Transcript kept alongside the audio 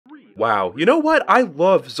Wow, you know what? I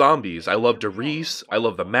love zombies. I love Derice. I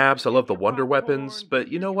love the maps. I love the wonder weapons. But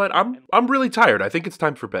you know what? I'm really tired. I think it's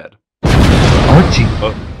time for bed. Archie,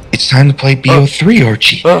 it's time to play BO3,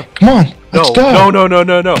 Archie. Come on, let's go.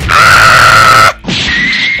 No.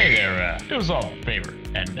 Hey there, it was all a favor,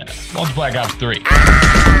 and welcome to Black Ops 3.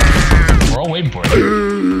 We're all waiting for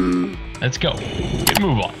you. Let's go. Get a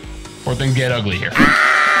move on, before things get ugly here.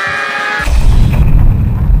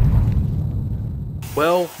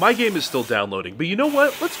 Well, my game is still downloading, but you know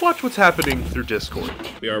what? Let's watch what's happening through Discord.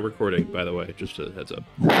 We are recording, by the way, just a heads up.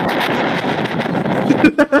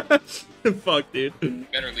 Fuck, dude.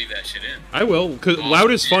 Better leave that shit in. I will, cause loud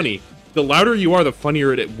is funny. The louder you are, the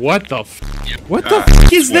funnier it is. What the f? Yep. What the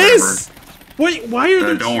f is this? Wait, why are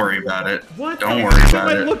there? Don't worry about it. What? Don't worry about it.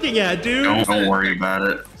 What am I looking at, dude? Don't worry about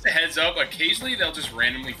it. Just a heads up, occasionally they'll just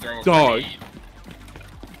randomly throw a Dog. grenade.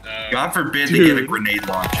 God forbid Dude. to get a grenade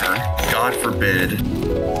launcher. God forbid.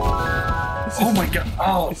 Oh my god.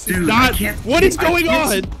 Oh, dude. I can't. What is going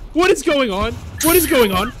on? What is going on? What is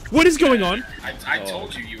going on? What is going on? I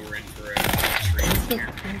told you were in for a treat here.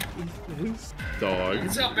 Dog.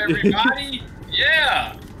 What's up, everybody?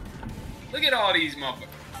 Yeah! Look at all these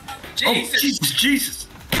motherfuckers. Jesus! Oh, Jesus.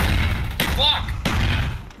 Fuck!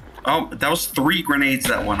 Oh, that was 3 grenades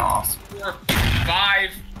that went off. 4, 5.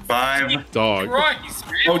 5. Dog. Christ,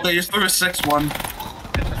 man. Oh, they just threw a 6th one.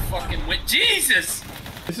 Get the fucking win. Jesus!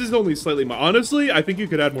 This is only slightly honestly, I think you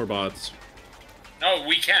could add more bots. Oh,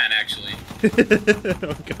 we can actually.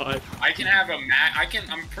 Oh god. I can have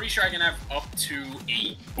I'm pretty sure I can have up to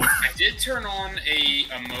 8. I did turn on a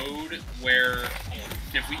mode where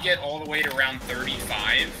if we get all the way to around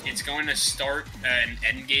 35, it's going to start an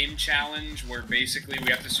endgame challenge where basically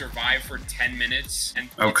we have to survive for 10 minutes. And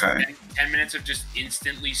Okay. 10 minutes of just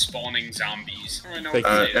instantly spawning zombies. I don't know Thank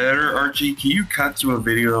what to say. Editor Archie, can you cut to a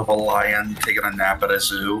video of a lion taking a nap at a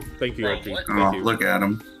zoo? Thank you, Bro, Archie. what? Thank Oh, you. look at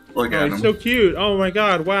him. Look Oh, at he's him. so cute. Oh my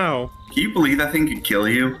god, wow. Can you believe that thing could kill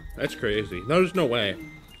you? That's crazy. No, there's no way.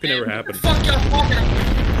 Could never happen. What the fuck y'all talking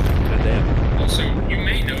about? God damn. Also, you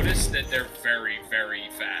may notice that they're very, very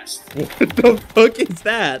fast. What the fuck is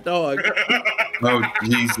that, dog? Oh,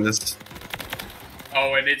 Jesus.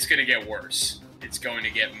 Oh, and it's gonna get worse. It's going to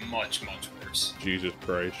get much, much worse. Jesus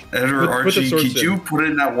Christ. Editor Put the Archie, source could in. you put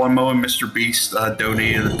in that one moment Mr. Beast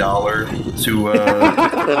donated $1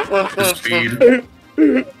 to to Speed?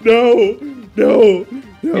 No.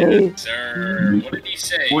 Sir, what did he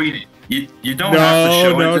say? Wait, you don't have to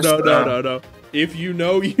show it. Just, No. If you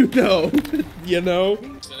know, you know. You know?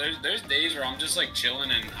 So there's days where I'm just like chilling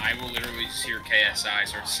and I will literally just hear KSI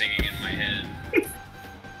start singing in my head.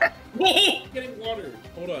 Whoa! Getting water.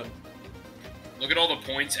 Hold on. Look at all the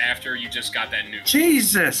points after you just got that nuke.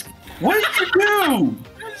 Jesus! What did you do? Oh,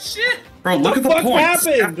 shit! Bro, look at the fuck points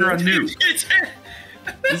happened? after a nuke.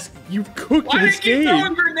 You've cooked Why this did you keep game.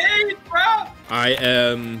 throwing grenades, bro? I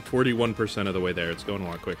am 41% of the way there. It's going a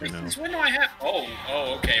lot quicker now. Since when do I have? Oh,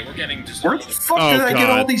 okay. We're getting just. Where the fuck Oh, did I get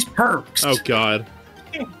God. all these perks? Oh god.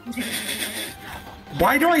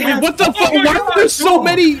 Why do I Wait, have? what the fuck? my Why God, are there so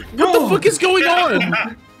many? What the dog. fuck is going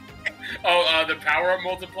on? Oh, the power up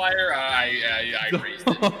multiplier. I raised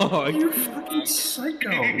it. Oh, You fucking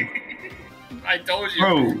psycho. I told you.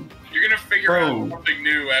 Bro. You're gonna figure Bro. out something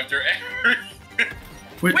new after every.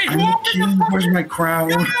 Wait, Wait, are who you opened the kidding? Where's my crowd?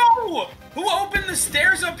 No! Who opened the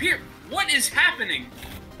stairs up here? What is happening?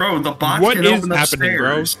 Bro, the bots What can is open the happening,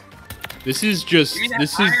 bro? stairs. this is just You mean that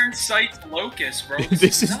this is iron sights locust, bro?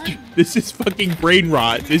 this is fucking brain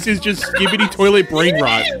rot. This is just skibbity toilet brain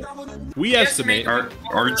rot. We estimate.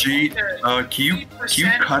 Archie, can you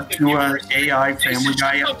cut to a AI Family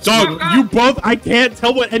Guy? Dog, you both. I can't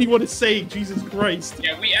tell what anyone is saying. Jesus Christ.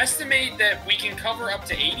 Yeah, we estimate that we can cover up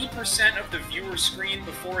to 80% of the viewer screen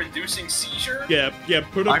before inducing seizure. Yeah.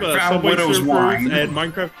 Put up I found Subway Widow's Surfers Wine. and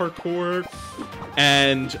Minecraft parkour,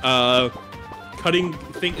 and cutting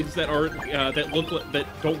things that are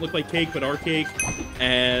that don't look like cake but are cake,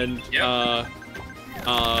 and Yep.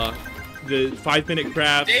 the 5-minute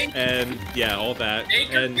craft, Cake. and yeah, all that.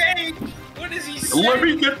 Bake or And bake? What is he saying? Let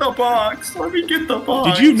me get the box. Let me get the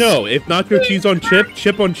box. did you know if nacho cheese on chip,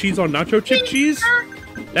 chip on cheese on nacho chip cheese?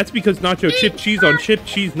 That's because nacho chip cheese on chip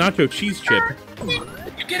cheese nacho cheese chip.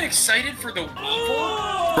 You get excited for the weevil?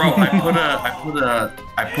 Bro,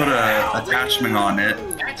 I put a attachment on it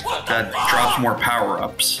That's fucking that drops more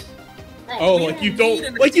power-ups. Bro, Oh, we like you need don't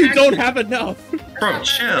an like you don't attachment. have enough. Bro,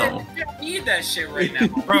 chill. We don't need that shit right now.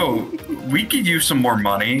 Bro, we could use some more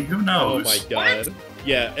money. Who Oh knows? my god.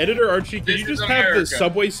 Yeah, editor Archie, can This you is just have the America.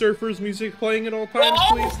 Subway Surfers music playing at all times, Oh!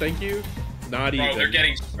 please? Thank you. Not Bro, even. they're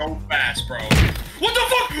getting so fast, bro. What the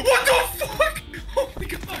fuck? What the fuck? Oh my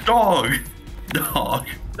god. Dog.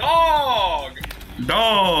 Dog!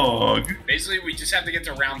 Dog! Basically, we just have to get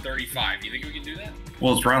to round 35. You think we can do that?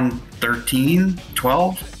 Well, it's round 13,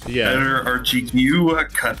 12? Yeah. Editor Archie, can you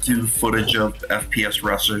cut to footage of FPS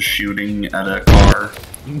wrestlers shooting at a car?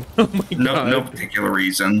 Oh my god. No particular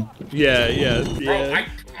reason. Yeah.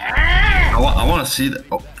 Bro, I want to see that.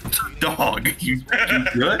 Oh, dog, you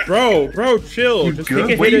good? Bro, chill. You Just good?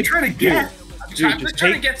 take a What are hit you of- trying to get? Dude, I'm just just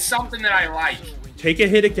trying to take, get something that I like. take a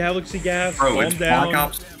hit of Galaxy Gas, Bro, calm it's down. Black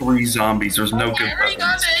Ops 3 zombies. There's no I good already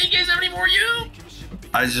got weapons. the AK-74U!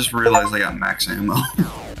 I just realized I got max ammo.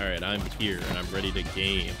 Alright, I'm here and I'm ready to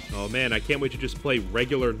game. Oh man, I can't wait to just play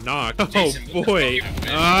regular knock. Oh Jason, what the boy. fuck you been?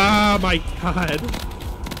 Ah, my god.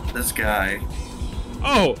 This guy,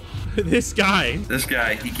 Oh, this guy. he can't. This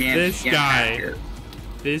he can't guy. hack it.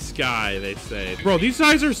 This guy, they say. Bro, these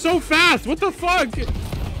guys are so fast. What the fuck?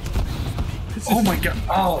 This Oh is- my god!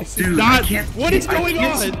 Oh, this is dude, not- I can't. What is I going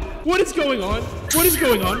can't on? s- What is going on? What is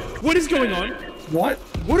going on? What is going on? What?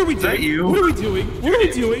 What are we Is that doing? you? What are we doing? What are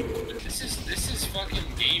we doing? This is fucking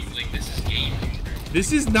game. Like, this is gaming.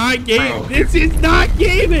 This is not game. Bro. This is not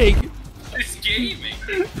gaming. It's gaming.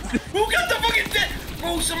 Who got the fucking death?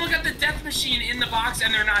 Bro, someone got the death machine in the box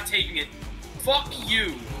and they're not taking it. Fuck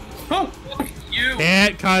you. Fuck you.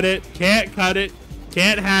 Can't cut it. Can't cut it.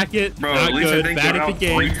 Can't hack it. Bro, Not at least good. I think Bad you're at the out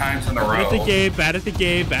game. 3 times in a Bad at the row. game. Bad at the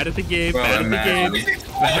game. Bad at the game. Bro, Bad at the game. imagine.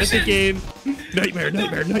 Bad at the game.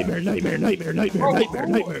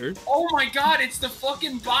 Nightmare. Oh my god, it's the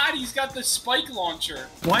fucking bot. He's got the spike launcher.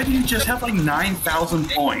 Why do you just have like 9,000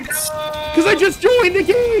 points? Because I just joined the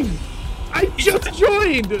game. I just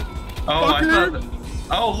joined. Oh, I Fucker. thought.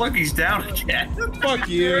 Oh, look, he's down again. Fuck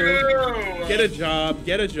you. Get a job.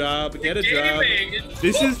 Get a job. Get a job. Gaming.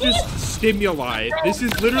 This is just stimuli. This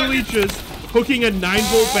is literally just hooking a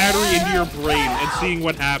 9-volt battery into your brain and seeing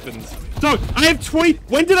what happens. Dog, I have 20.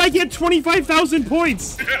 When did I get 25,000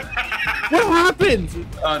 points? What happened?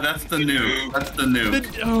 That's the nuke. That's the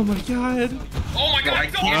nuke. Oh my god. Oh my god, I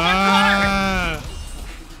no, can't- Ah,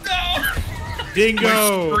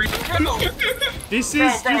 dingo. Bro. This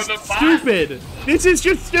is Bro, just the bot. stupid. This is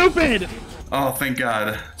just stupid. Oh, thank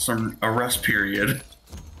God. A rest period.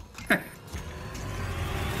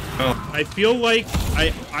 Oh, I feel like,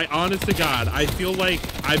 I honest to God, I feel like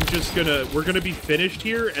we're gonna be finished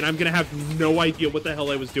here, and I'm gonna have no idea what the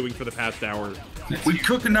hell I was doing for the past hour. we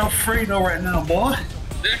cooking Alfredo right now, boy.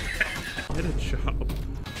 Get a job.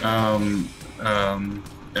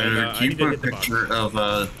 Editor, I can you need to put a hit the box. picture of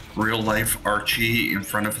real life Archie in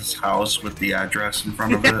front of his house with the address in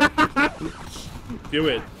front of it? Do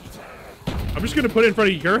it. I'm just gonna put it in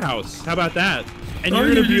front of your house. How about that? And you're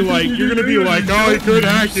gonna be like, oh, he could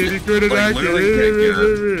hack it, he could have Like, hacked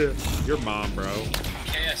literally it. Your mom, bro.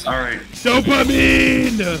 KS. Alright,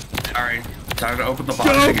 Dopamine! alright. Time to open the box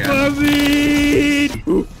again. Dopamine!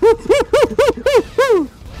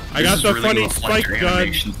 I got This the is really funny gonna reflect spike your gun.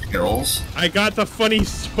 animation skills. I got the funny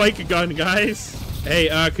spike gun, guys. Hey,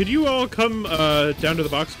 could you all come down to the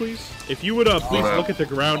box, please? If you would please up. look at the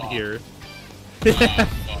ground here.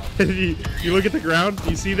 you look at the ground.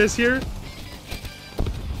 You see this here?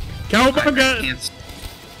 Cowabunga! Can't s-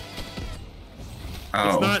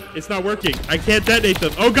 Oh. It's not working. I can't detonate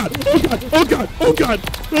them. Oh god! Oh god! Oh god!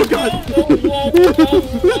 Oh god!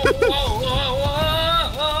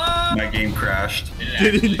 Oh god! My game crashed.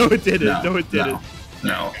 Did it? No, it didn't. No, No, it didn't.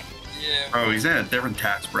 No. Yeah. Oh, he's in a different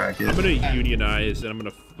tax bracket. I'm gonna unionize, and I'm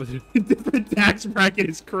gonna. Different tax bracket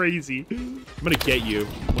is crazy. I'm gonna get you.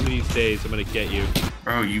 One of these days, I'm gonna get you.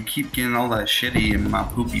 Bro, you keep getting all that shitty in my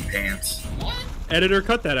poopy pants. What? Editor,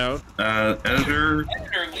 cut that out. Editor,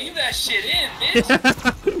 Editor, leave that shit in,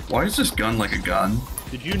 bitch. why is this gun like a gun?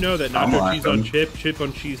 Did you know that I'm nacho cheese on laughing. chip, chip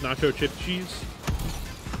on cheese, nacho chip cheese?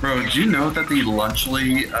 Bro, did you know that the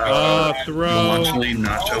Lunchly, Throw. the Lunchly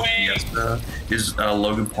Nacho No way. Fiesta is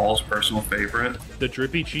Logan Paul's personal favorite? The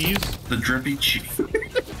drippy cheese? The drippy cheese.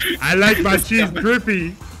 I like my cheese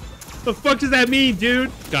drippy. The fuck does that mean,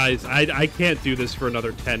 dude? Guys, I can't do this for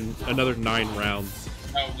another 9 rounds.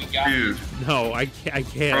 No, we got Dude, No, I can't.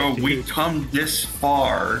 bro, dude. we've come this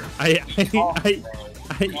far. I it.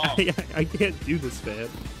 can't do this, man.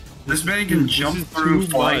 This man can jump is through,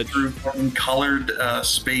 too fly much. through fucking colored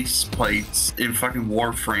space plates in fucking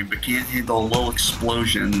Warframe, but can't handle a little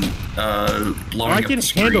explosion blowing I up can the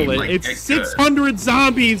screen. handle it. Like, It's get 600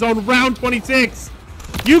 zombies on round 26.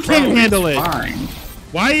 You good. Bro, can't handle it's it. Fine.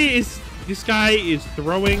 Why is this guy is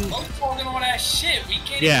throwing? Don't talking all that shit. We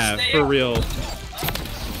can't Yeah, even stay for up. real.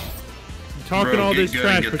 Talking Bro, all get this good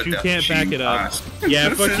trash, and get but the you death can't back machine it up. fast. Yeah,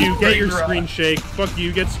 This fuck is you. Get your pretty screen rough. shake. Fuck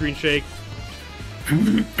you. Get screen shake.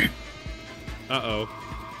 Uh-oh.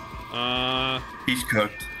 He's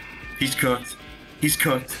cooked. He's cooked. He's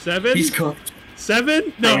cooked. 7? He's cooked.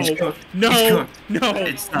 7? No. He's cooked. No. He's cooked. No.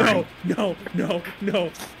 It's No. 9.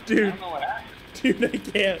 No. Dude. Dude, I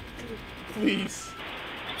can't. Please.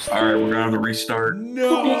 Alright, we're gonna have to restart.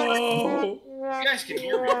 No. You guys can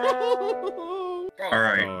hear me. Bro,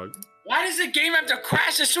 Alright. Dog. why does the game have to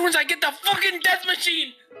crash as soon as I get the fucking death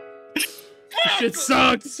machine? Fuck! Shit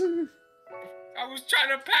sucks. I was trying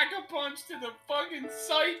to pack a punch to the fucking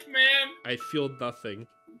site, man. I feel nothing.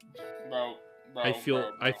 Bro. I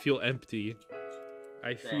feel empty.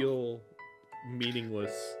 I feel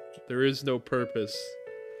meaningless. There is no purpose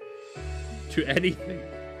to anything.